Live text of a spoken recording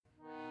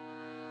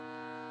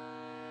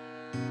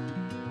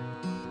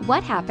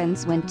What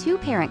happens when two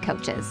parent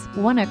coaches,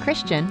 one a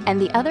Christian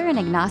and the other an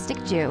agnostic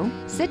Jew,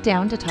 sit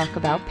down to talk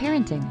about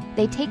parenting?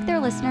 They take their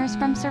listeners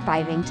from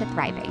surviving to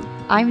thriving.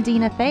 I'm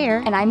Dina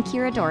Thayer. And I'm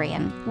Kira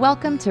Dorian.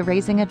 Welcome to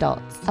Raising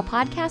Adults, a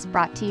podcast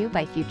brought to you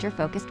by Future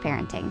Focused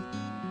Parenting.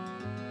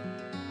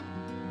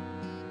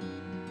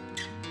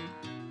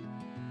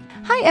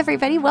 Hi,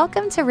 everybody.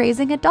 Welcome to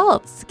Raising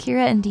Adults.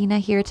 Kira and Dina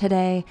here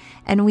today,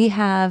 and we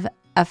have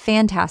a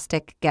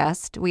fantastic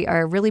guest. We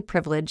are really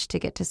privileged to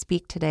get to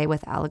speak today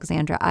with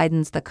Alexandra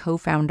Eidens, the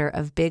co-founder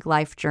of Big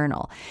Life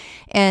Journal.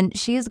 And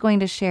she is going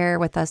to share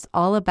with us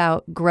all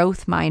about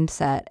growth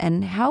mindset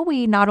and how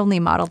we not only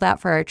model that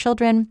for our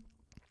children,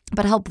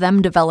 but help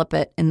them develop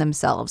it in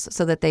themselves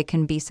so that they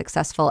can be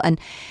successful. And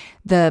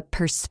the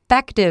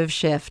perspective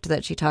shift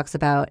that she talks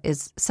about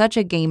is such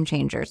a game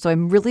changer. So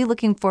I'm really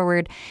looking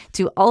forward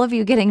to all of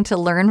you getting to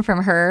learn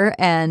from her,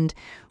 and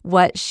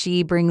what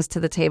she brings to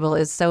the table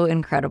is so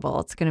incredible.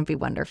 It's going to be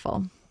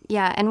wonderful.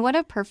 Yeah, and what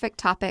a perfect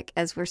topic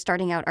as we're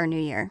starting out our new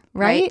year,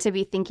 right? To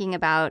be thinking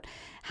about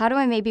how do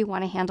I maybe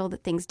want to handle the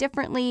things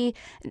differently?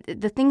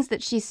 The things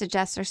that she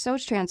suggests are so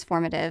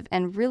transformative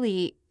and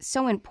really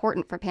so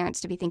important for parents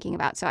to be thinking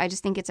about. So I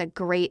just think it's a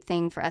great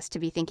thing for us to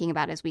be thinking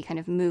about as we kind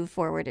of move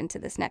forward into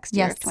this next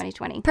year of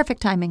 2020.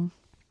 Perfect timing.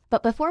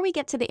 But before we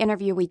get to the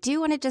interview, we do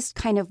want to just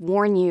kind of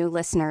warn you,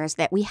 listeners,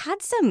 that we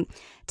had some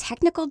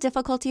technical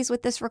difficulties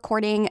with this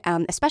recording,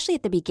 especially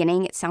at the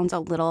beginning. It sounds a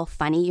little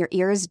funny. Your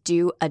ears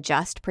do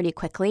adjust pretty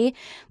quickly.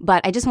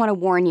 But I just want to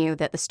warn you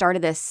that the start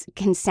of this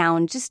can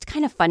sound just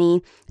kind of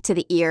funny to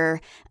the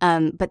ear,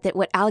 but that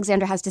what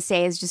Alexandra has to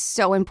say is just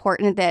so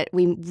important that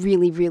we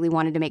really, really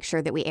wanted to make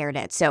sure that we aired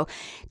it. So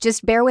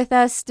just bear with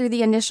us through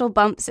the initial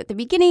bumps at the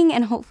beginning,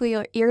 and hopefully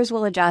your ears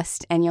will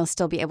adjust and you'll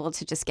still be able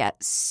to just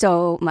get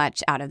so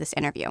much out of this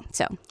interview.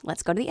 So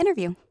let's go to the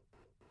interview.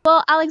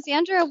 Well,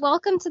 Alexandra,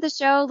 welcome to the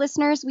show.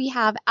 Listeners, we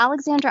have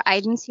Alexandra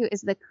Eidens, who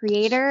is the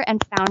creator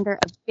and founder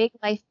of Big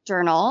Life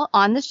Journal,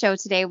 on the show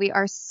today. We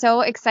are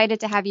so excited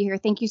to have you here.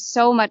 Thank you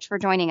so much for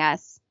joining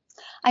us.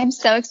 I'm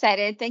so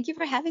excited. Thank you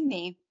for having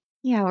me.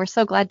 Yeah, we're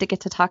so glad to get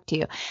to talk to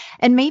you.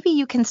 And maybe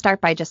you can start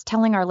by just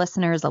telling our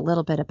listeners a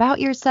little bit about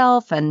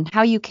yourself and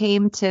how you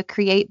came to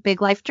create Big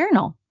Life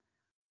Journal.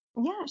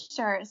 Yeah,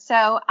 sure.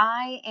 So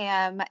I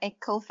am a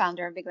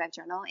co-founder of Big Life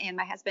Journal, and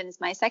my husband is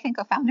my second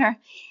co-founder.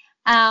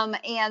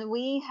 And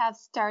we have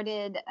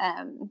started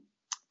in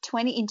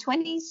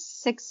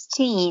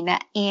 2016,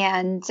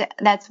 and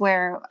that's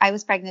where I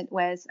was pregnant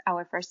with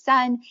our first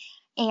son.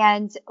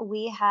 And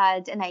we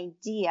had an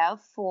idea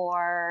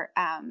for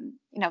a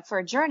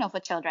journal for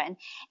children.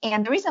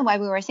 And the reason why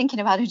we were thinking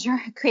about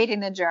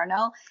creating a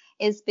journal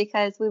is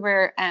because we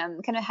were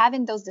kind of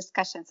having those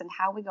discussions on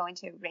how we're going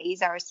to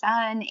raise our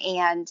son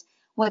and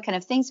what kind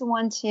of things we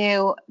want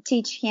to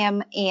teach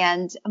him.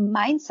 And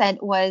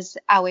mindset was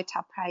our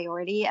top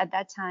priority. At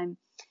that time,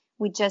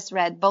 we just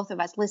read, both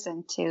of us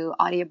listened to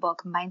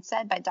audiobook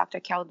Mindset by Dr.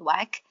 Carol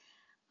Dweck.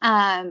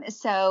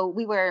 So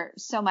we were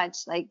so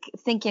much like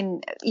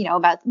thinking,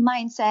 about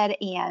mindset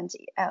and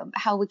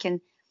how we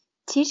can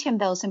teach him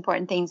those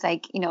important things,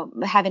 like,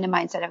 having a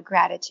mindset of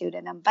gratitude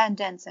and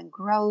abundance and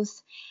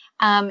growth.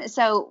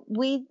 So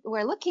we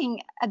were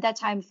looking at that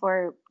time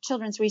for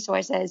children's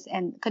resources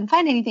and couldn't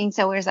find anything.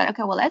 So we were like,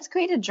 okay, well, let's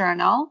create a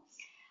journal.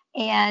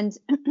 And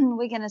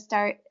we're going to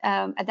start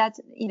at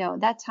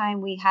that time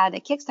we had a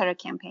Kickstarter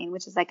campaign,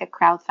 which is like a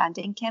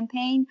crowdfunding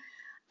campaign.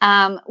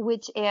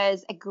 Which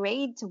is a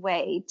great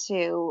way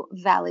to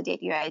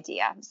validate your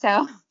idea.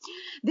 So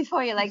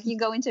before you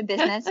go into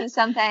business with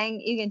something,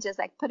 you can just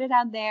put it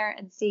out there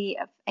and see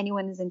if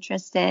anyone is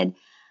interested.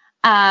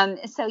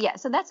 So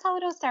that's how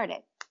it all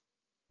started.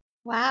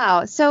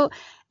 Wow. So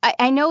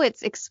I know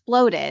it's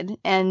exploded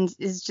and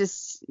is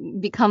just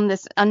become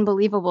this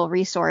unbelievable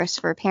resource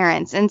for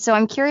parents. And so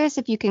I'm curious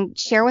if you can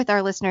share with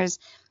our listeners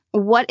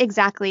what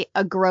exactly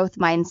a growth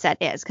mindset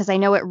is, because I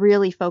know it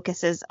really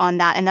focuses on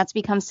that. And that's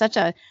become such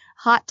a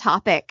hot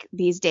topic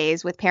these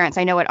days with parents.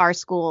 I know at our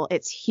school,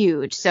 it's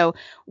huge. So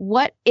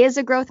what is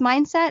a growth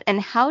mindset,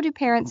 and how do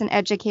parents and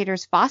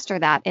educators foster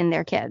that in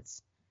their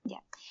kids? Yeah.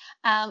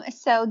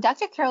 So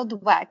Dr. Carol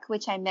Dweck,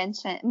 which I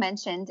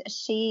mentioned,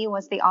 she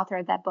was the author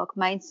of that book,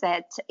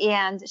 Mindset,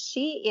 and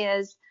she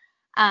is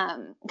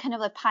kind of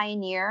a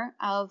pioneer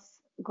of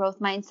growth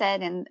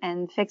mindset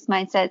and fixed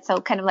mindset. So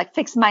kind of like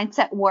fixed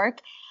mindset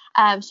work.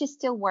 She's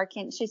still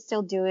working. She's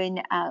still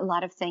doing a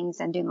lot of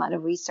things and doing a lot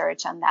of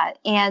research on that.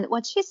 And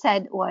what she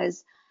said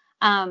was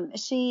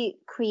she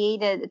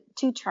created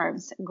two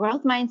terms,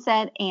 growth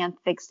mindset and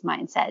fixed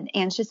mindset.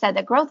 And she said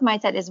that growth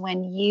mindset is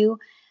when you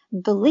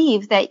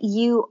believe that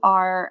you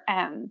are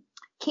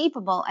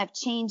capable of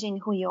changing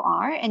who you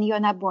are and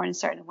you're not born a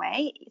certain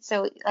way.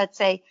 So let's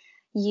say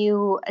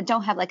you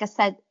don't have like a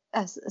set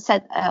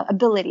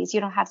abilities.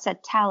 You don't have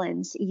set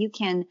talents. You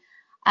can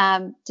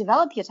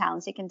develop your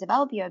talents, you can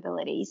develop your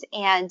abilities,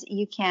 and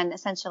you can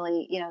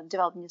essentially,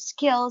 develop new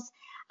skills.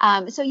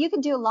 So you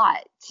can do a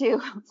lot to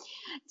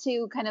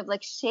kind of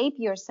like shape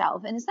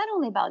yourself. And it's not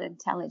only about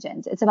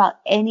intelligence, it's about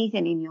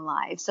anything in your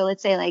life. So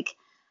let's say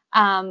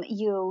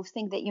you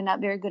think that you're not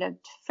very good at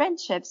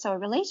friendships or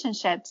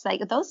relationships,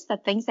 like those are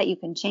the things that you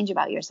can change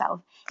about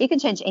yourself. You can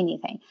change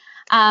anything.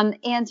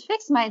 And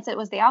fixed mindset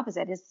was the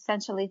opposite. It's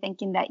essentially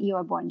thinking that you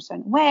are born a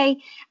certain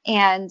way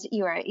and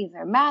you are either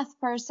a math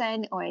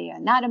person or you're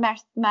not a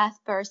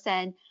math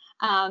person.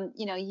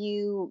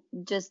 You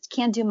just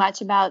can't do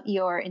much about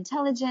your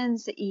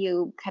intelligence.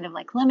 You kind of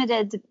like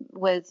limited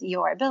with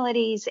your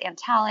abilities and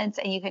talents,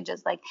 and you can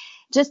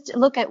just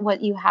look at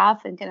what you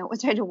have and kind of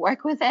try to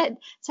work with it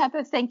type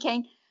of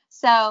thinking.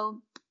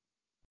 So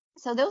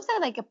those are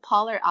like a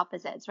polar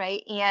opposites,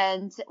 right?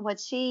 And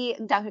what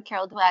Dr.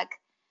 Carol Dweck,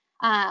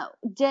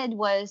 did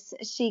was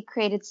she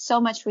created so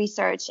much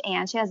research,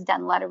 and she has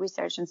done a lot of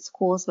research in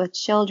schools with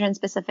children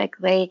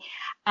specifically,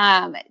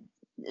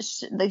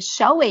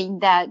 showing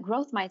that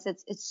growth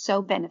mindsets is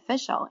so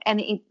beneficial, and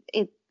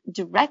it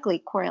directly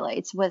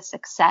correlates with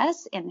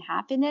success and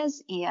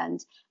happiness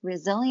and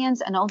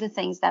resilience and all the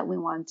things that we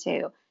want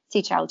to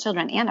teach our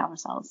children and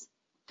ourselves.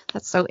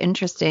 That's so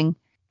interesting.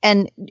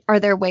 And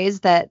are there ways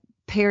that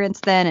parents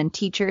then and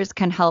teachers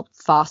can help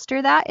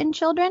foster that in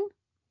children?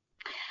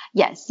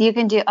 Yes, you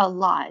can do a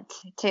lot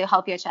to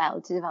help your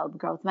child to develop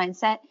growth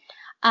mindset.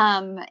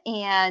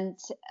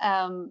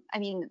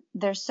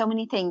 There's so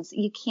many things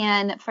you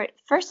can.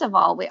 First of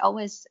all, we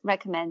always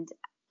recommend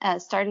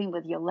starting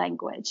with your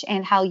language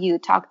and how you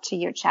talk to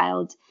your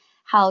child,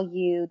 how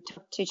you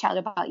talk to your child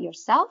about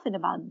yourself and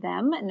about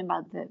them and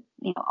about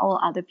all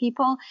other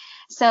people.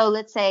 So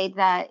let's say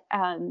that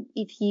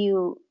if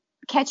you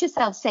catch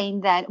yourself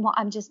saying that, well,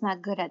 I'm just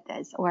not good at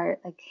this, or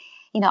like,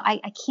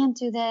 I can't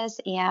do this,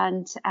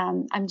 and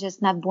I'm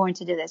just not born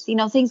to do this.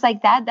 Things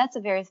like that. That's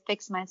a very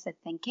fixed mindset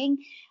thinking.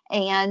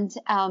 And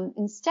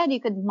instead, you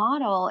could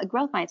model a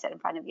growth mindset in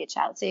front of your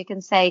child. So you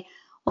can say,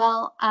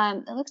 well,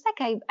 it looks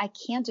like I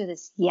can't do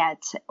this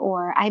yet,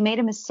 or I made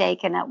a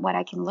mistake, and what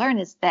I can learn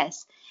is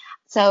this.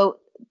 So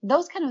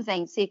those kind of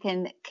things you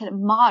can kind of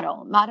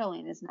model.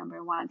 Modeling is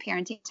number one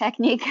parenting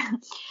technique.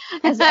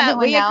 As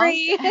we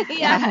agree.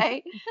 Yeah,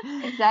 right?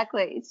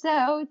 Exactly.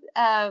 So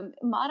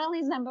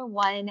modeling is number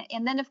one.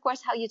 And then, of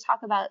course, how you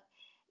talk about,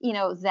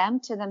 them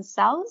to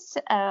themselves,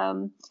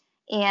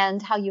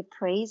 and how you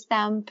praise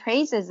them.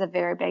 Praise is a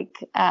very big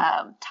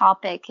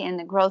topic in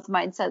the growth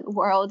mindset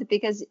world,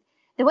 because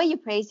the way you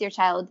praise your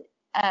child,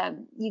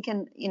 you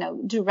can,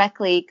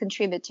 directly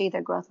contribute to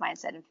either growth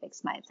mindset and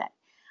fixed mindset.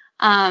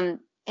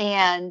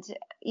 And,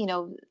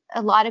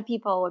 a lot of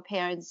people or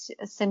parents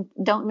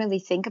don't really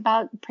think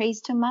about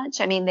praise too much.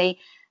 I mean, they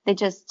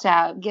just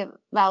give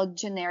out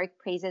generic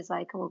praises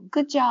like, well,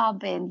 good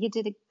job, and you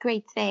did a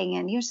great thing,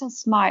 and you're so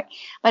smart.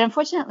 But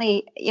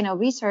unfortunately,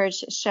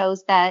 research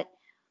shows that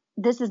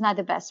this is not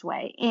the best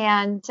way.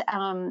 And,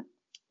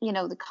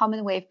 the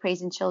common way of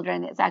praising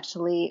children is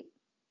actually,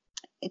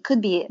 it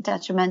could be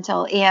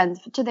detrimental and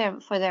to their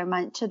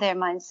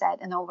mindset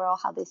and overall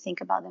how they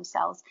think about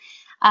themselves.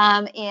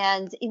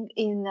 And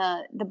in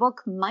the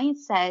book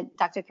Mindset,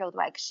 Dr. Carol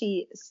Dweck,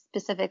 she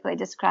specifically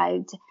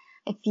described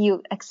a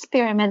few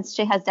experiments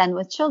she has done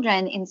with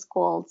children in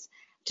schools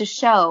to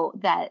show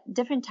that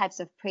different types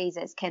of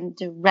praises can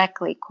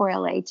directly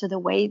correlate to the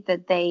way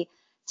that they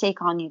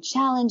take on new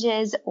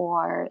challenges,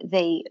 or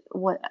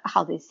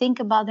how they think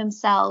about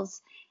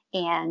themselves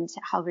and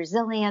how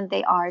resilient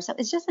they are. So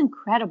it's just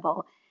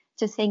incredible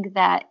to think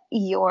that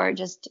your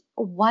just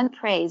one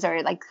praise,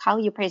 or like how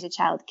you praise a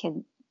child,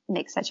 can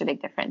make such a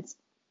big difference.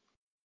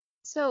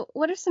 So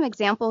what are some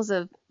examples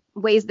of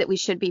ways that we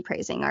should be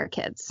praising our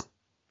kids?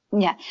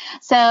 Yeah.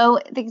 So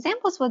the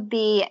examples would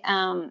be,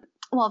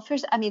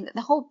 first,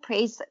 the whole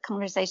praise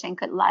conversation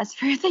could last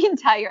for the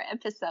entire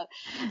episode,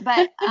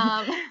 but,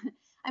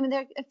 there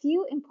are a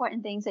few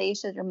important things that you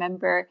should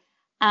remember,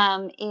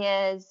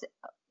 is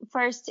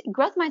first,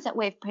 growth mindset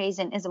way of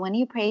praising is when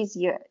you praise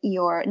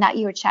your not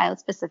your child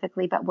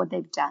specifically, but what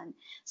they've done.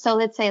 So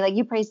let's say like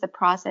you praise the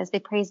process, they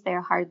praise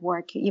their hard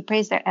work, you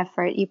praise their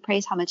effort, you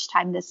praise how much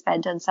time they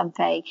spent on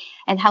something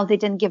and how they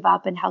didn't give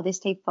up and how they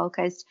stayed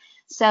focused.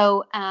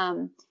 So,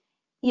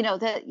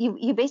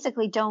 you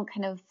basically don't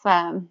kind of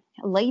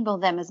label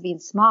them as being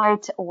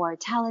smart or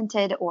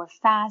talented or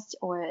fast,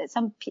 or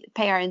some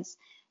parents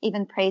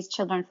even praise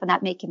children for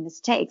not making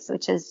mistakes,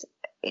 which is,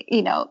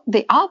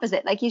 the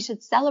opposite. Like, you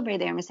should celebrate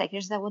their mistake. You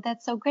should say, well,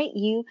 that's so great.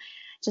 You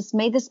just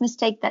made this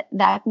mistake.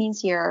 That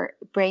means your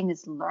brain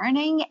is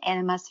learning, and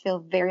it must feel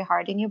very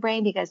hard in your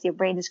brain because your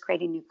brain is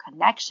creating new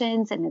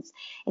connections and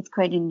it's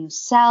creating new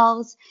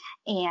cells.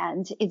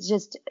 And it's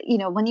just,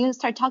 when you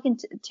start talking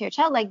to your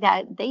child like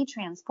that, they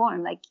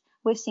transform. Like,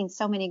 we've seen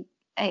so many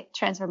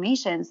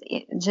transformations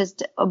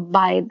just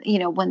by,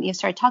 when you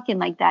start talking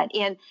like that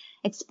and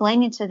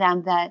explaining to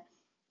them that,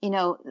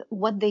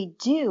 what they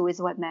do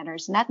is what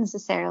matters, not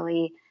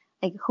necessarily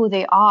like who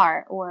they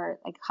are or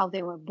like how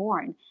they were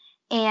born.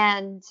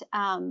 And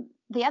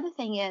the other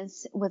thing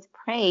is with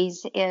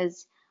praise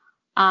is,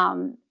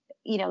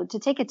 to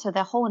take it to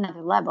the whole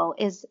another level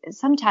is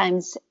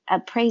sometimes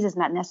praise is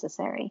not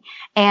necessary.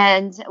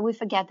 And we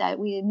forget that.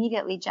 We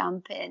immediately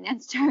jump in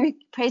and start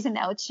praising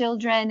our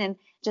children and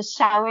just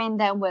showering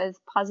them with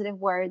positive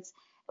words,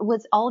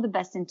 with all the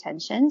best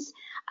intentions.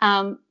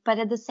 But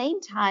at the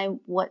same time,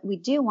 what we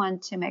do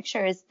want to make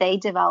sure is they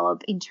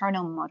develop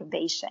internal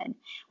motivation,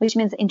 which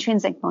means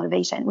intrinsic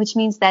motivation, which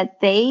means that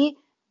they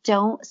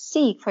don't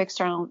seek for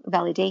external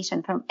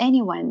validation from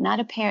anyone, not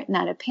a parent,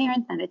 not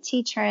a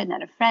teacher,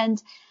 not a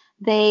friend.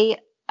 They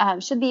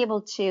should be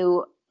able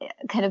to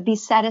kind of be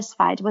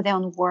satisfied with their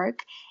own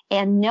work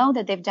and know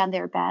that they've done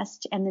their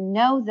best, and then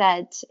know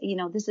that,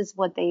 this is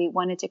what they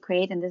wanted to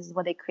create and this is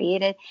what they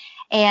created,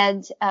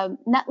 and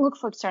not look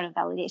for external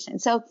validation.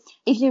 So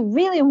if you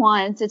really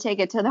want to take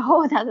it to the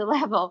whole other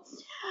level,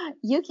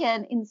 you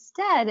can,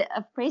 instead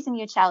of praising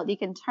your child, you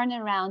can turn it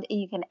around and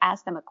you can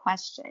ask them a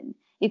question.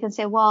 You can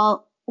say,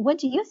 well, what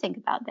do you think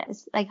about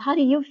this? Like, how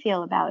do you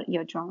feel about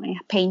your drawing,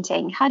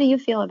 painting? How do you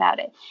feel about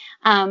it?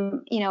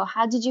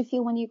 How did you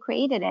feel when you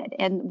created it?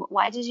 And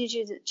why did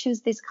you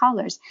choose these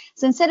colors?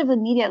 So instead of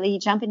immediately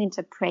jumping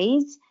into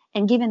praise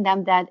and giving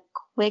them that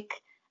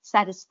quick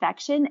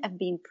satisfaction of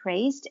being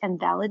praised and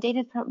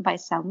validated by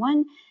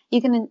someone,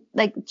 you can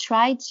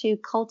try to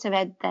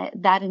cultivate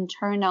that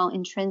internal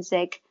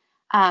intrinsic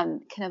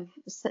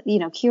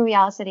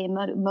curiosity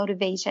and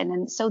motivation,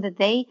 and so that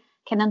they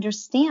can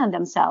understand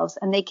themselves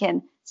and they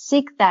can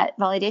seek that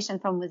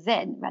validation from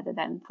within rather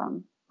than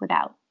from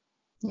without.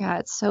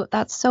 Yeah,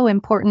 that's so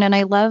important. And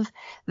I love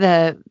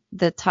the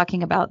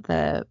talking about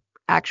the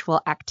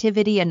actual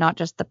activity and not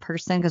just the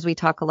person, because we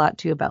talk a lot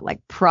too about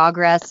like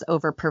progress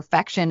over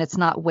perfection. It's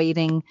not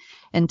waiting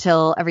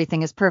until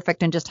everything is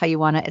perfect and just how you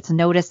want it. It's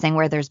noticing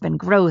where there's been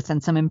growth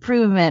and some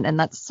improvement. And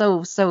that's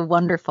so, so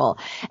wonderful.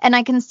 And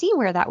I can see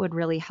where that would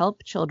really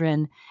help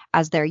children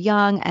as they're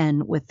young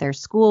and with their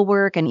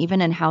schoolwork and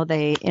even in how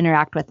they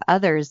interact with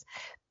others.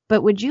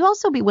 But would you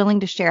also be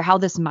willing to share how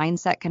this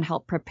mindset can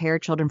help prepare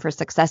children for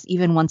success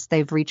even once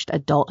they've reached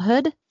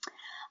adulthood?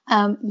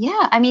 A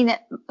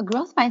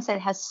growth mindset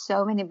has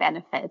so many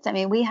benefits.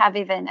 We have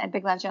even at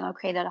Big Love Journal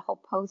created a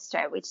whole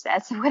poster which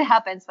says what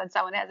happens when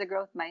someone has a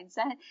growth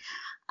mindset,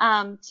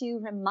 to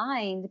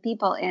remind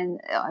people and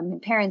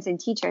parents and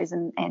teachers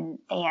and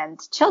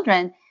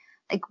children,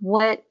 like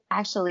what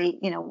actually,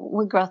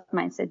 what growth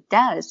mindset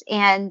does.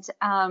 And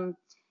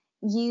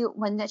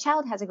when the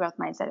child has a growth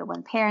mindset, or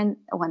when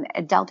an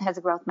adult has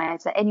a growth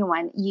mindset,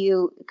 anyone,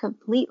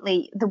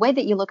 the way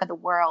that you look at the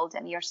world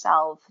and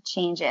yourself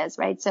changes,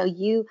 right? So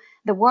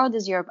the world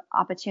is your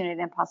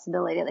opportunity and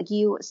possibility. Like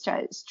you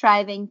start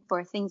striving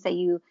for things that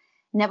you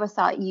never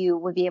thought you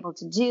would be able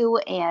to do,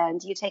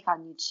 and you take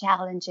on new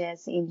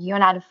challenges, and you're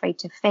not afraid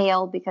to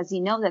fail because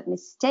you know that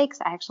mistakes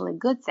are actually a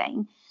good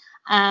thing,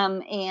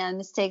 and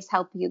mistakes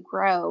help you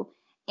grow.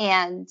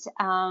 And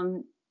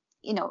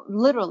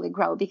literally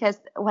grow, because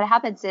what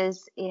happens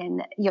is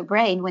in your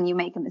brain, when you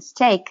make a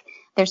mistake,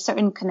 there's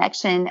certain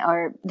connection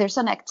or there's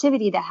some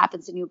activity that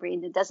happens in your brain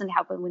that doesn't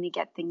happen when you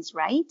get things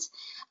right.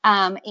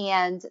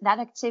 And that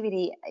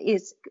activity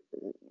is,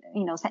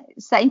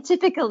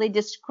 scientifically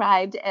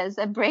described as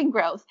a brain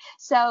growth.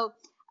 So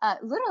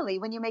literally,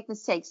 when you make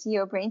mistakes,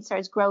 your brain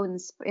starts growing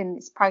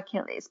and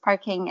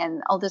sparking,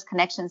 and all those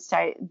connections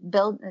start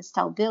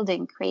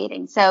building,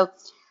 creating. So,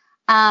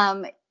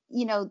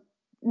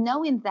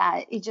 knowing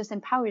that, it just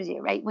empowers you,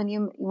 right?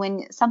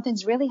 When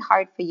something's really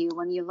hard for you,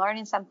 when you're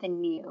learning something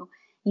new,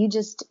 you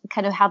just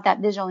kind of have that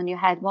visual in your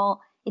head.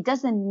 Well, it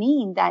doesn't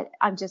mean that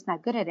I'm just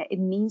not good at it. It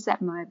means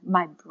that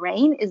my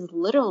brain is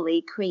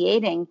literally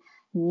creating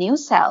new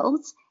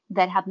cells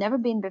that have never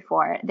been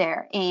before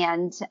there.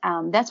 And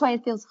that's why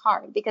it feels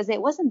hard, because it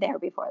wasn't there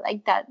before.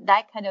 Like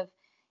that kind of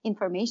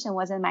information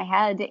was in my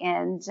head,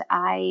 and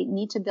I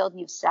need to build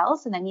new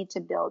cells, and I need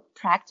to build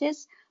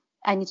practice.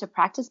 I need to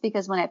practice,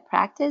 because when I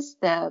practice,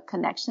 the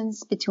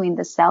connections between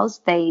the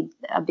cells, they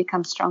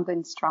become stronger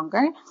and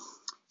stronger.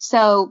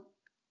 So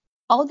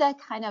all that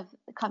kind of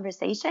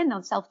conversation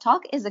on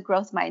self-talk is a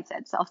growth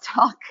mindset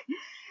self-talk.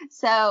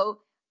 So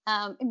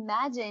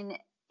imagine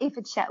if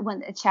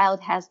when a child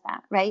has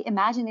that, right?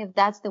 Imagine if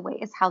that's the way,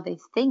 is how they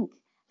think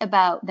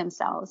about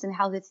themselves and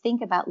how they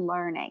think about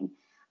learning.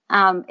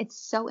 It's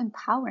so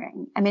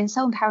empowering.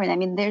 So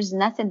empowering. There's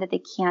nothing that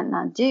they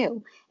cannot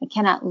do and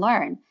cannot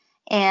learn.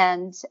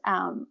 And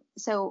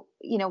so,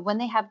 when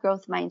they have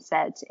growth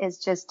mindset,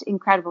 it's just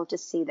incredible to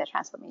see the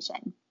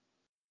transformation.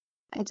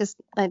 I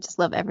just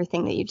love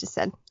everything that you just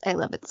said. I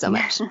love it so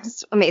much.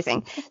 It's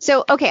amazing.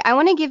 So, okay, I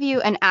want to give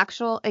you an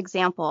actual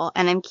example,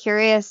 and I'm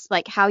curious,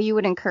 like, how you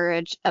would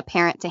encourage a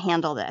parent to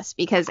handle this,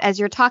 because as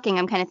you're talking,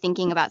 I'm kind of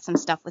thinking about some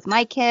stuff with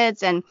my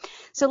kids. And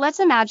so let's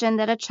imagine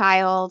that a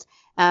child,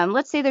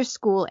 let's say they're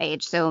school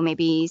age, so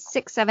maybe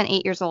 6, 7,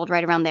 8 years old,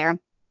 right around there,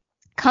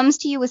 comes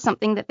to you with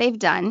something that they've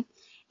done,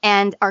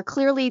 and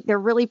they're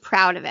really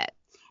proud of it.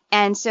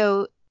 And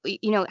so,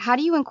 how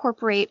do you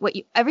incorporate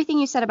everything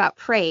you said about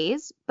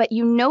praise, but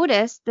you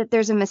notice that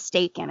there's a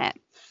mistake in it?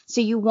 So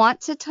you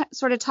want to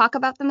sort of talk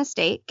about the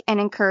mistake and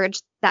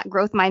encourage that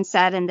growth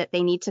mindset, and that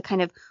they need to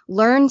kind of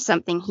learn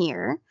something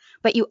here.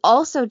 But you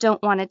also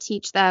don't want to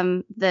teach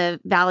them the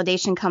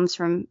validation comes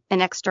from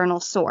an external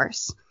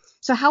source.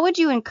 So how would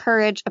you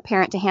encourage a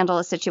parent to handle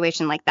a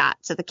situation like that?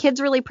 So the kid's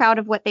really proud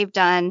of what they've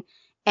done,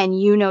 and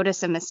you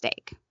notice a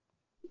mistake.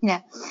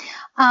 Yeah.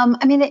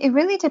 I mean, it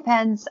really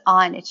depends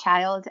on a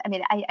child. I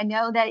mean, I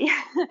know that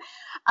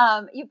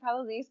you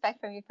probably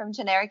expect from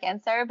generic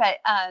answer, but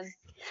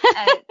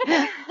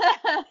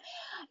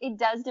it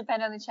does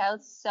depend on the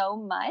child so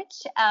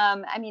much.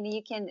 I mean,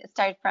 you can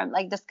start from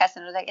like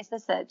discussing, like, is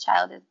this a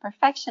child is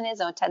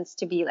perfectionist or tends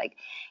to be like,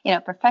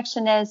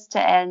 perfectionist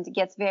and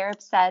gets very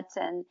upset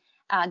and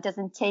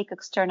doesn't take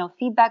external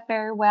feedback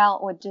very well,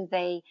 or do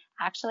they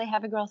actually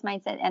have a growth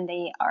mindset and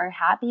they are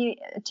happy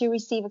to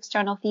receive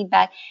external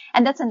feedback?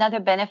 And that's another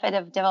benefit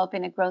of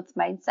developing a growth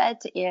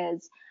mindset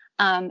is,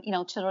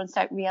 children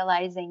start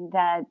realizing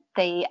that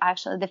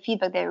the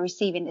feedback they're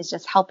receiving is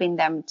just helping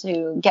them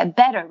to get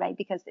better, right?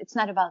 Because it's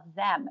not about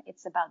them,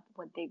 it's about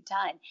what they've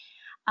done.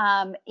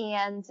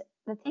 And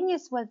the thing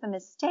is with the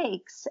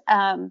mistakes,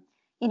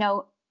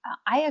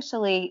 I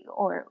actually,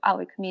 or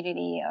our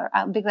community, or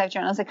Big Life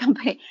Journal as a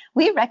company,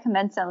 we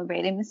recommend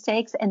celebrating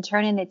mistakes and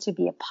turning it to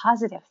be a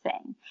positive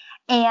thing.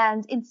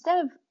 And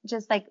instead of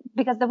just like,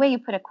 because the way you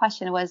put a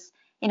question was,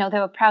 they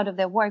were proud of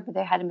their work, but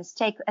they had a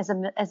mistake, as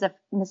a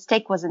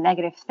mistake was a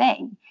negative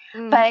thing.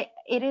 But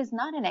it is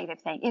not a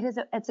negative thing.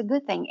 It's a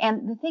good thing.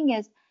 And the thing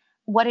is,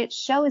 what it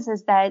shows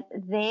is that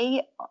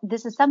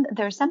there's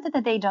something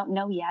that they don't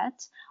know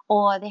yet,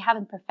 or they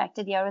haven't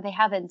perfected yet, or they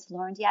haven't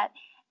learned yet.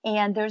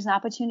 And there's an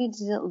opportunity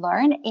to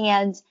learn.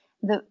 And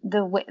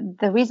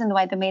the reason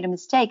why they made a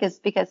mistake is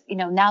because,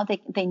 now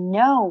they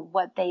know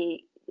what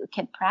they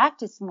can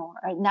practice more.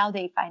 Or now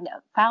they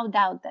found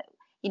out that,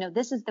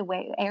 this is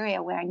the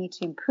area where I need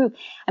to improve.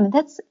 I mean,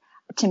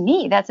 to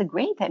me, that's a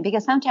great thing,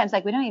 because sometimes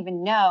like we don't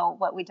even know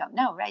what we don't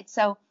know. Right.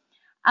 So,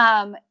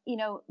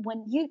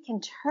 when you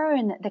can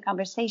turn the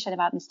conversation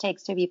about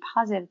mistakes to be a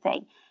positive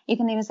thing, you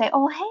can even say,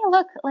 oh, hey,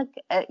 look,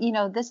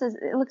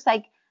 it looks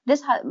like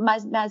this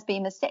must be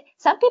a mistake.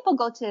 Some people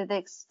go to the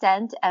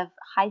extent of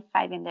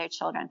high-fiving their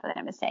children for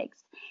their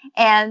mistakes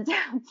and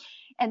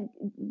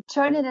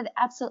turning it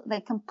absolutely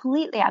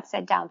completely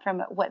upside down from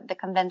what the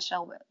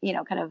conventional,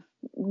 kind of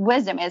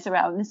wisdom is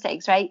around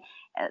mistakes, right?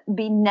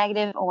 Being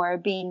negative or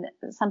being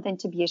something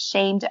to be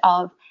ashamed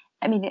of.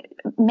 I mean,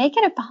 make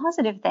it a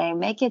positive thing.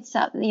 Make it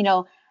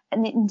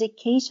an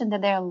indication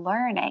that they're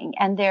learning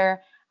and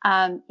they're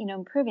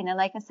improving. And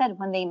like I said,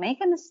 when they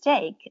make a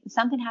mistake,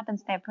 something happens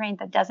to their brain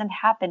that doesn't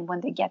happen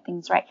when they get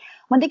things right.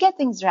 When they get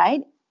things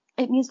right,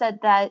 it means that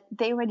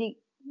they already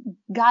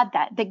got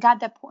that. They got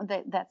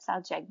that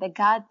subject. They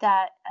got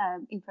that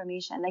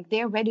information. Like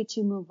they're ready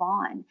to move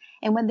on.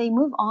 And when they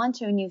move on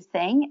to a new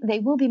thing, they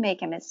will be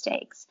making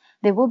mistakes.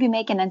 They will be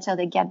making until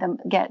they get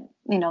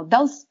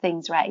those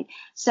things right.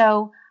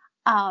 So,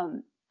 I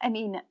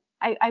mean,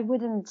 I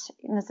wouldn't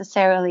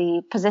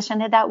necessarily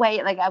position it that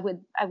way. Like I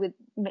would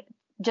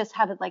just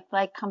have it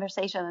like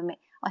conversation and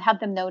have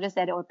them notice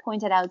that or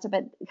point it out,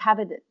 but have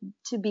it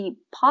to be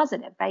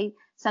positive, right?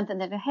 Something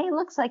that, hey,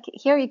 looks like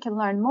here you can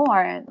learn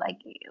more. Like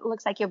it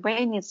looks like your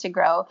brain needs to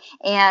grow.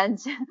 And,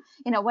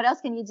 what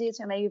else can you do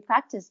to maybe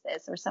practice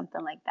this or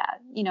something like that?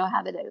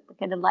 Have it a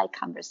kind of light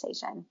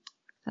conversation.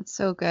 That's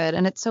so good.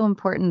 And it's so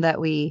important that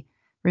we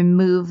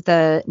remove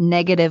the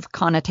negative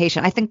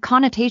connotation. I think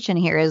connotation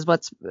here is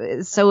what's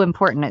so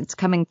important. It's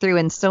coming through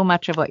in so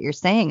much of what you're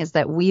saying is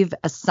that we've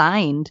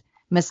assigned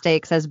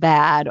mistakes as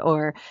bad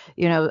or,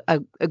 a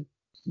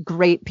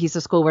great piece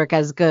of schoolwork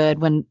as good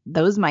when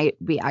those might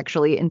be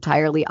actually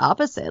entirely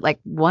opposite. Like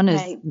one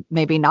is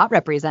maybe not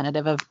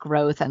representative of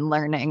growth and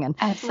learning. And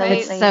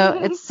Absolutely.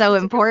 it's so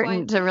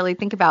important to really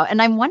think about.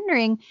 And I'm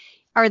wondering,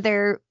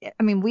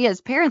 we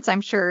as parents,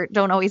 I'm sure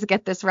don't always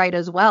get this right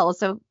as well.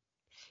 So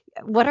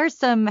what are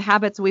some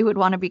habits we would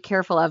want to be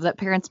careful of that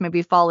parents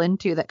maybe fall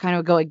into that kind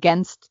of go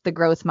against the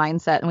growth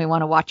mindset and we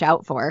want to watch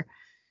out for?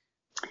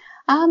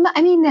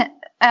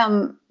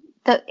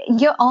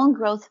 Your own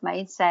growth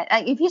mindset.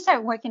 If you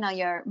start working on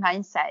your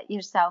mindset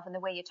yourself and the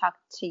way you talk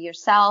to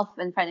yourself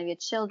in front of your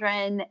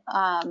children,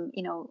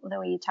 the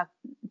way you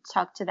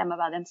talk to them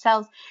about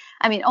themselves.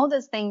 I mean, all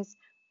those things,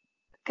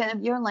 kind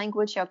of your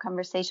language, your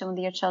conversation with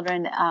your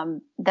children,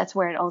 that's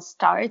where it all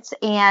starts.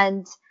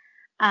 And,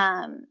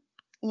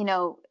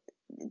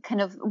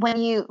 kind of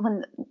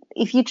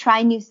if you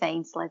try new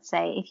things, let's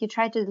say, if you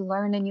try to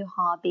learn a new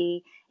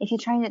hobby, if you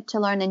try to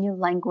learn a new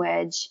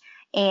language,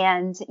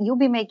 and you'll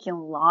be making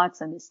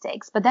lots of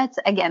mistakes, but that's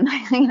again,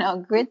 a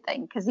good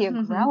thing because you're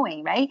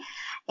growing, right?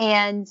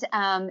 And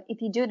if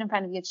you do it in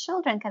front of your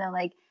children, kind of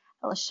like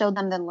show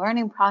them the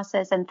learning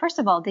process. And first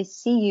of all, they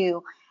see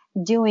you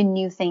doing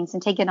new things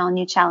and taking on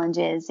new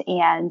challenges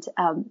and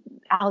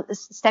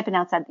stepping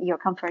outside your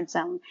comfort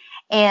zone,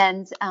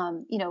 and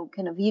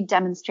kind of you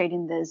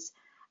demonstrating this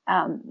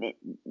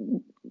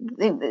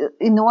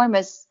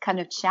enormous kind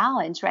of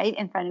challenge right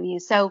in front of you.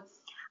 So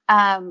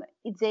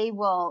they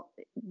will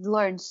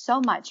learn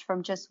so much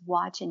from just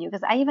watching you.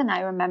 Because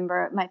I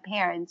remember my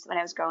parents when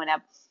I was growing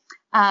up,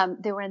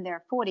 They were in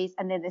their 40s,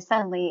 and then they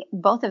suddenly,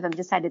 both of them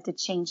decided to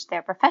change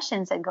their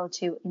professions and go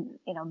to,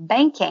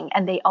 banking.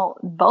 And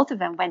both of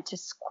them went to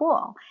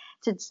school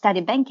to study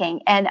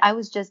banking. And I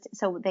was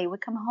so they would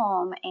come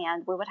home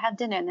and we would have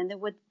dinner, and then they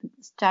would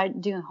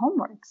start doing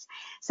homeworks.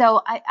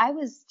 So I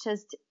was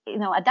just,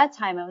 at that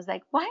time I was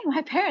like, why are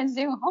my parents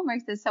doing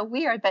homeworks? It's so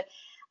weird.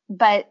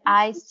 But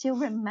I still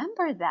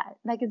remember that.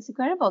 Like, it's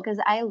incredible because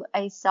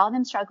I saw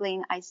them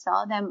struggling. I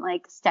saw them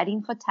like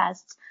studying for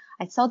tests.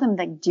 I saw them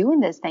like doing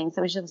these things.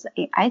 So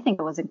I think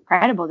it was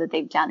incredible that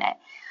they've done it.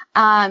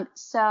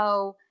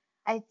 So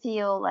I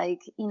feel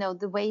like,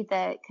 the way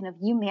that kind of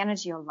you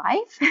manage your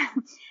life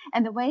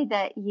and the way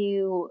that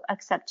you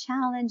accept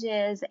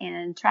challenges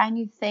and try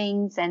new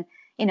things and,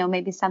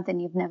 maybe something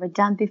you've never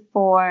done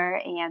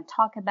before, and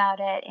talk about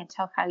it and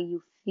talk how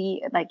you feel,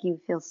 like you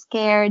feel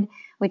scared,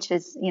 which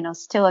is,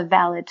 still a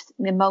valid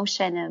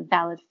emotion and a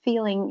valid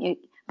feeling,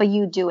 but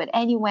you do it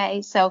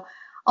anyway. So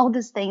all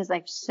these things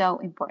like so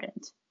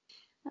important.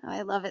 Oh,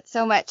 I love it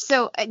so much.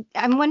 So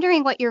I'm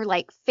wondering what your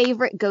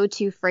favorite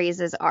go-to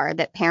phrases are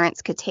that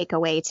parents could take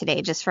away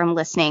today just from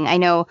listening. I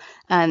know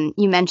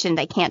you mentioned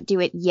I can't do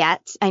it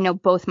yet. I know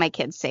both my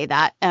kids say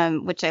that,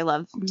 which I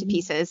love to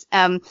pieces.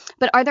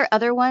 But are there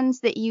other ones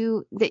that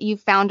you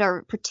found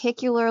are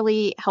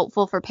particularly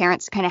helpful for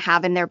parents to kind of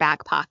have in their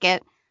back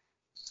pocket?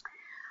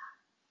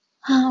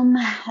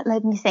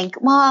 Let me think.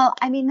 Well,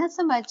 I mean, not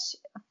so much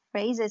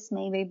phrases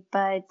maybe,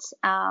 but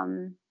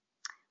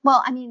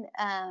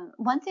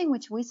one thing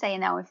which we say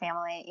in our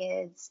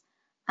family is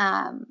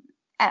an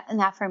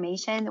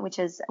affirmation, which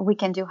is we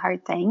can do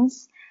hard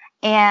things.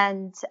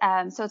 And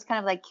so it's kind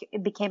of like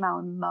it became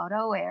our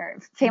motto, or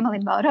family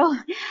motto.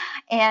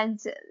 And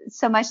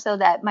so much so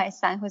that my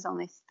son, who's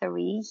only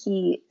 3,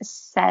 he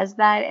says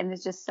that, and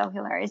it's just so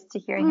hilarious to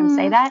hear him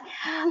say that.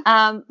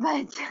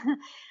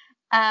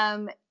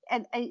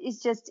 And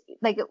it's just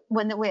like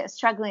when we're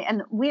struggling,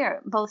 and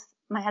we're both,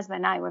 my husband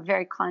and I were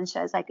very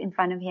conscious, like in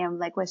front of him,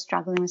 like we're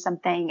struggling with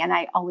something. And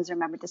I always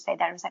remember to say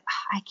that. I was like,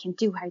 I can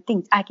do hard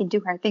things. I can do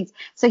hard things.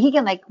 So he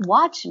can like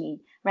watch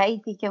me,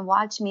 right? He can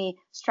watch me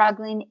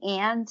struggling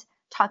and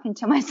talking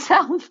to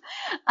myself,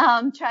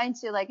 trying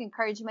to like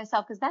encourage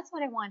myself, because that's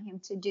what I want him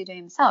to do to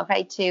himself,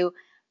 right? To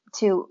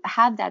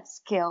have that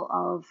skill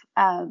of,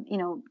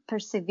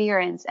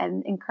 perseverance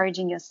and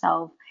encouraging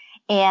yourself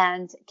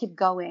and keep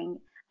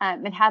going.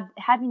 And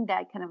having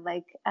that kind of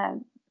like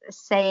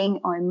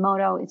saying or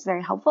motto is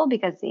very helpful,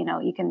 because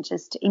you can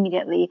just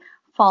immediately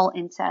fall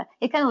into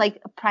it. Kind of like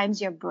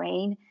primes your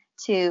brain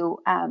to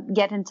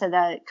get into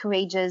the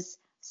courageous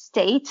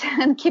state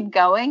and keep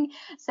going.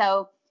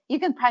 So you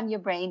can prime your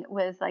brain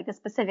with like a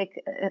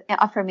specific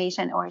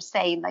affirmation or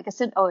saying like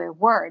or a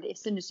word. As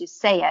soon as you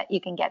say it,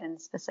 you can get in a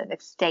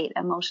specific state,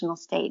 emotional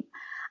state.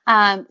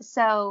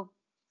 So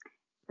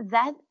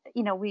that,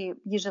 we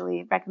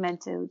usually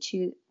recommend to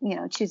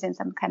choosing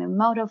some kind of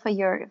motto for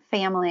your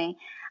family.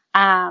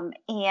 And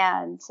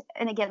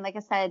again, like I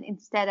said,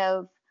 instead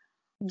of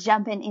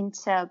jumping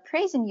into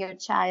praising your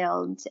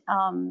child,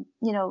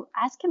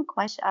 ask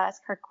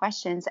her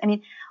questions. I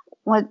mean,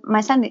 what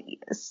my son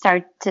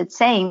started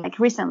saying, like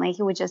recently,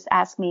 he would just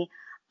ask me,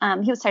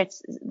 he would start,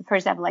 for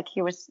example, like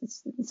he was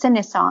singing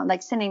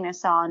a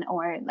song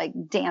or like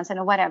dancing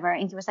or whatever.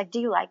 And he was like,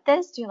 do you like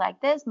this? Do you like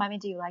this? Mommy,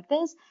 do you like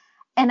this?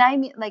 And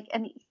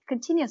and he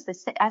continuously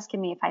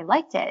asking me if I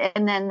liked it.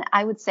 And then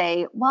I would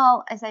say,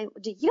 well,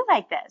 do you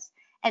like this?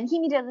 And he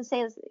immediately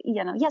says,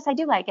 yes, I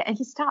do like it. And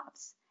he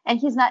stops, and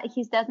he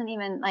doesn't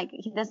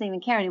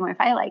even care anymore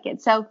if I like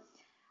it. So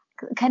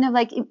kind of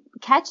like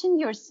catching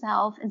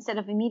yourself instead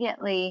of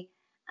immediately,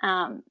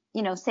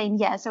 saying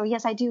yes, or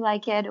yes, I do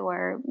like it,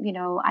 or,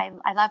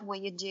 I love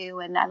what you do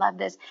and I love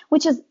this,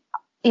 which is,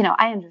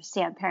 I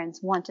understand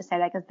parents want to say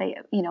that because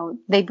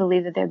they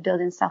believe that they're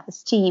building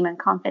self-esteem and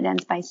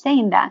confidence by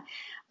saying that.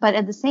 But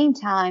at the same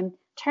time,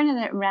 turning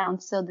it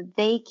around so that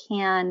they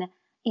can,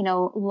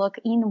 look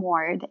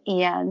inward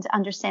and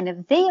understand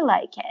if they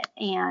like it.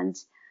 And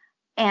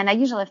I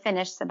usually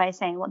finish by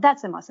saying, well,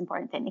 that's the most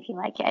important thing, if you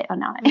like it or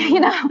not,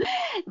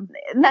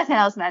 nothing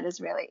else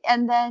matters really.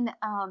 And then,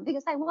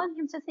 because I want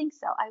him to think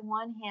so, I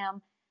want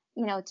him,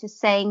 to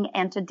sing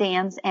and to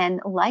dance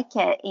and like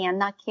it and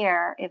not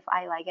care if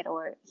I like it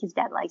or his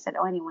dad likes it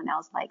or anyone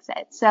else likes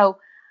it. So,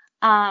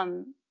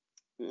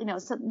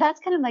 so that's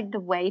kind of like the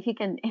way, if you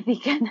can,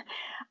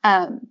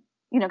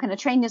 kind of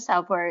train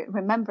yourself or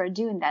remember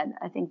doing that,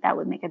 I think that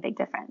would make a big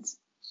difference.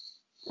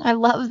 I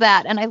love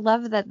that. And I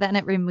love that then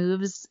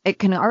it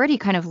can already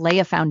kind of lay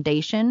a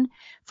foundation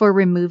for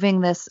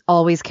removing this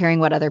always caring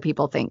what other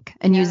people think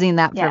and using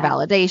that for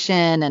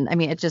validation. And I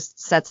mean, it just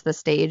sets the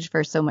stage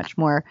for so much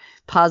more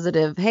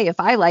positive. Hey, if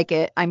I like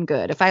it, I'm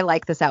good. If I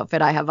like this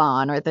outfit I have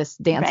on or this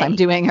dance I'm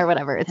doing or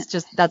whatever, it's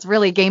just, that's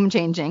really game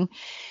changing.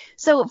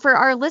 So for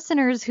our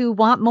listeners who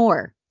want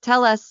more,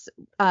 tell us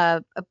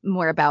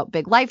more about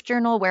Big Life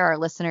Journal, where our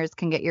listeners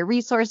can get your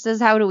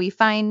resources. How do we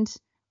find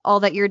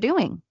all that you're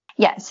doing?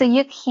 Yeah, so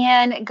you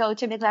can go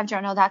to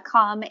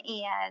biglifejournal.com,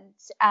 and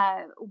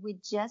we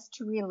just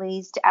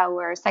released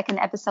our second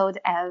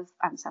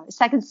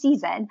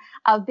season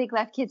of Big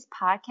Life Kids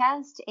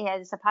podcast.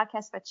 It's a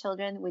podcast for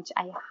children, which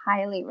I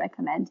highly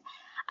recommend.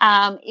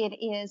 It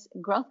is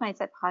growth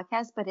mindset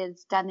podcast, but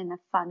it's done in a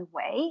fun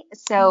way.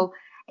 So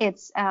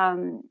it's,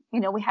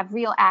 we have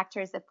real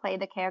actors that play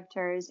the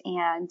characters,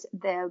 and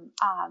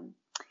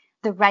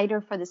the writer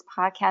for this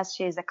podcast,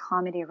 she is a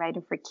comedy writer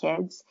for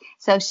kids.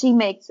 So she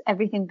makes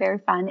everything very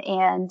fun,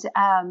 and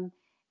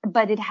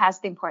but it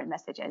has the important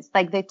messages.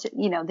 Like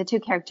the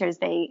two characters,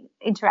 they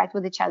interact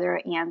with each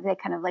other, and they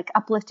kind of like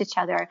uplift each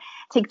other,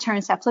 take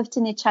turns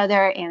uplifting each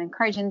other and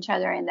encouraging each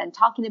other, and then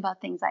talking about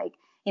things like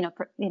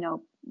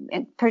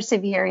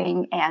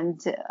persevering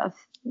and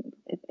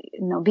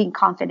being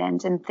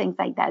confident and things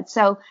like that.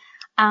 So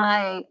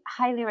I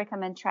highly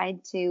recommend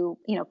trying to,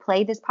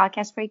 play this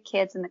podcast for your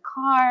kids in the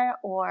car,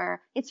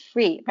 or it's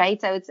free,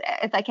 right? So it's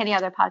like any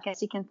other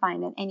podcast. You can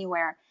find it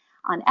anywhere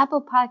on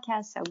Apple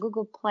Podcasts or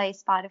Google Play,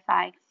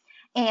 Spotify,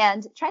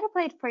 and try to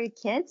play it for your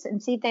kids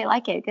and see if they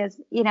like it. Because,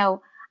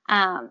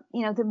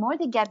 the more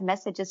they get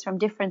messages from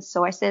different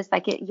sources,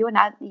 like you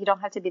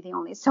don't have to be the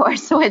only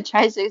source who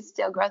tries to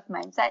instill growth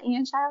mindset in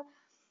your child.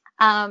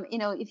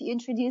 If you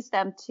introduce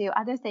them to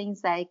other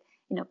things like,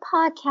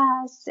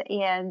 podcasts,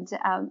 and,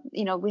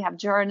 we have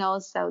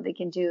journals, so they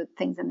can do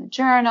things in the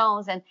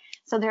journals. And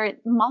so there are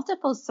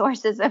multiple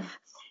sources of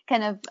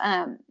kind of,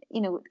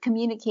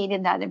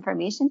 communicating that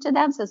information to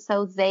them.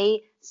 So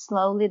they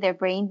slowly, their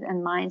brains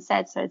and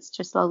mindset starts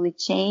to slowly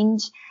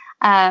change,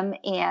 and,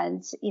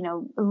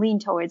 lean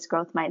towards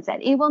growth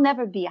mindset. It will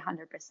never be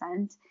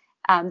 100%.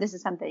 This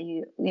is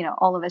something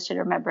all of us should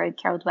remember.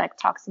 Carol Dweck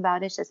talks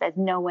about it. She says,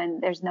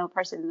 there's no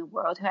person in the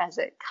world who has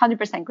a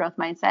 100% growth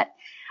mindset.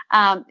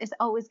 It's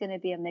always going to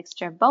be a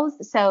mixture of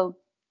both. So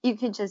you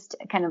can just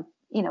kind of,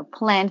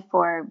 plan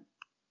for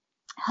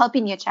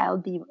helping your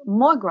child be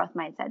more growth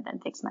mindset than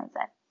fixed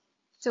mindset.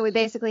 So we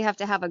basically have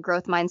to have a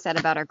growth mindset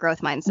about our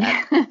growth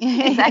mindset.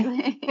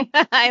 Exactly.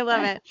 I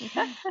love it.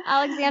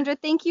 Alexandra,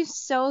 thank you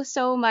so,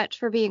 so much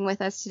for being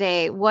with us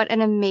today. What an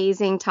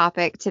amazing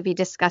topic to be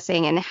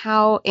discussing, and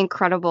how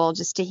incredible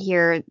just to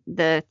hear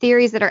the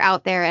theories that are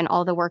out there and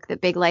all the work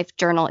that Big Life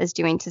Journal is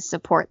doing to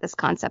support this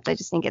concept. I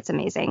just think it's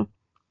amazing.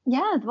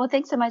 Yeah. Well,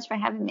 thanks so much for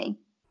having me.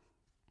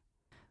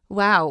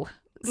 Wow.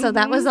 So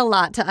that was a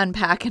lot to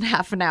unpack in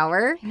half an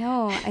hour.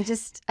 No,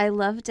 I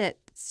loved it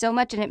so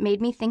much. And it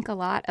made me think a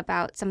lot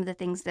about some of the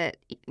things that,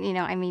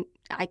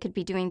 I could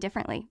be doing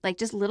differently, like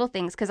just little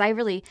things. Because I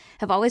really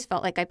have always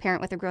felt like I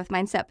parent with a growth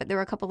mindset. But there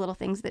were a couple little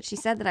things that she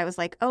said that I was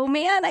like, oh,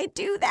 man, I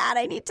do that.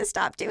 I need to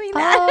stop doing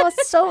that. Oh,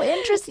 so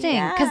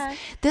interesting. Because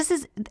this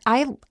is,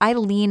 I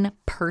lean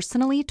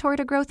personally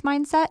toward a growth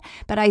mindset,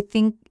 but I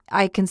think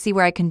I can see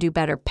where I can do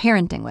better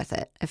parenting with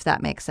it, if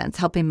that makes sense,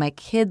 helping my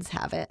kids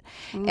have it.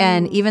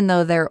 And even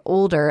though they're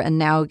older and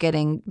now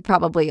getting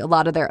probably a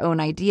lot of their own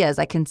ideas,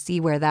 I can see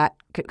where that,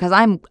 because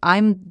I'm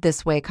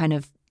this way kind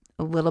of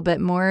a little bit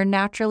more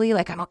naturally.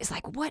 Like I'm always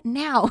like, what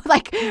now?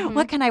 Like,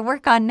 what can I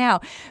work on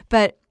now?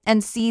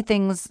 And see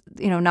things,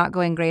 not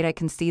going great. I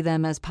can see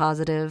them as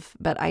positive,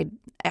 but I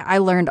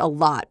learned a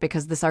lot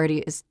because this already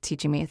is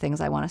teaching me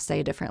things I want to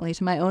say differently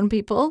to my own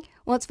people.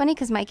 Well, it's funny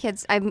because my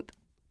kids, I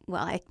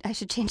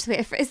should change the way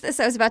I phrase this.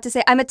 I was about to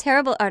say, I'm a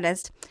terrible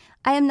artist.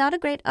 I am not a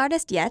great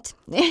artist yet.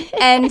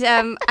 And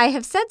I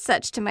have said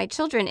such to my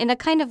children in a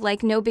kind of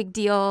like no big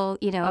deal,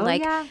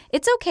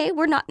 it's okay.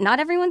 Not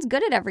everyone's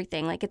good at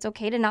everything. Like it's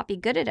okay to not be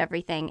good at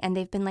everything. And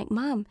they've been like,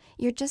 Mom,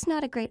 you're just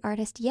not a great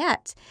artist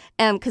yet.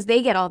 Because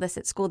they get all this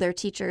at school. Their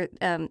teachers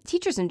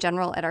in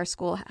general at our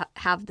school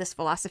have this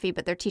philosophy,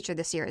 but their teacher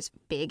this year is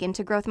big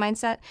into growth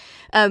mindset.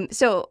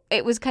 So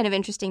it was kind of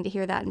interesting to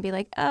hear that and be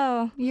like,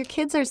 oh. Your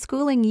kids are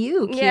schooling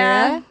you, Kira.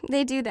 Yeah,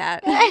 they do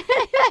that.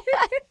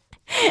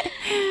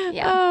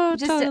 Yeah,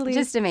 totally.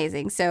 Just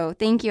amazing. So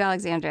thank you,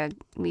 Alexandra.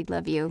 We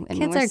love you. And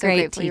Kids we're are so great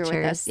grateful teachers.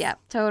 You're with us. Yeah,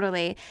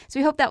 totally. So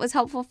we hope that was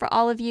helpful for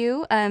all of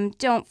you.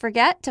 Don't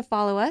forget to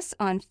follow us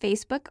on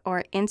Facebook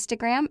or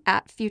Instagram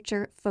at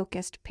Future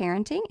Focused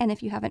Parenting. And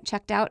if you haven't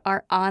checked out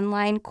our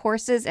online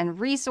courses and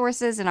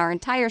resources and our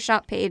entire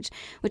shop page,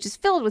 which is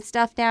filled with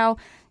stuff now,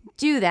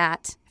 do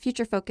that.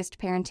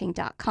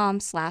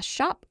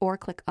 futurefocusedparenting.com/shop or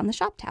click on the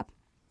shop tab.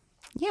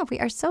 Yeah, we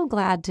are so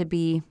glad to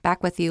be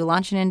back with you,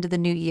 launching into the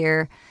new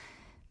year.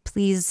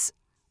 Please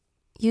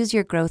use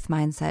your growth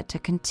mindset to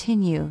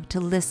continue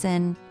to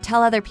listen,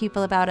 tell other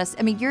people about us.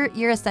 I mean,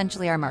 you're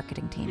essentially our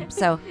marketing team.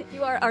 So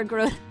you are our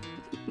growth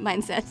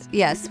mindset.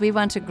 Yes, we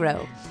want to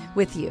grow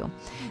with you.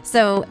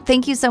 So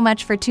thank you so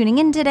much for tuning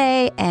in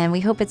today, and we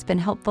hope it's been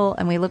helpful,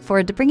 and we look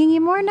forward to bringing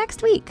you more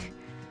next week.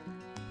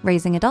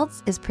 Raising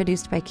Adults is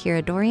produced by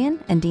Kira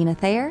Dorian and Dina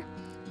Thayer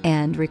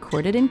and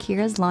recorded in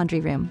Kira's laundry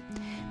room.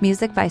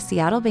 Music by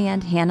Seattle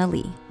band Hannah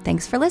Lee.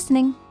 Thanks for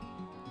listening.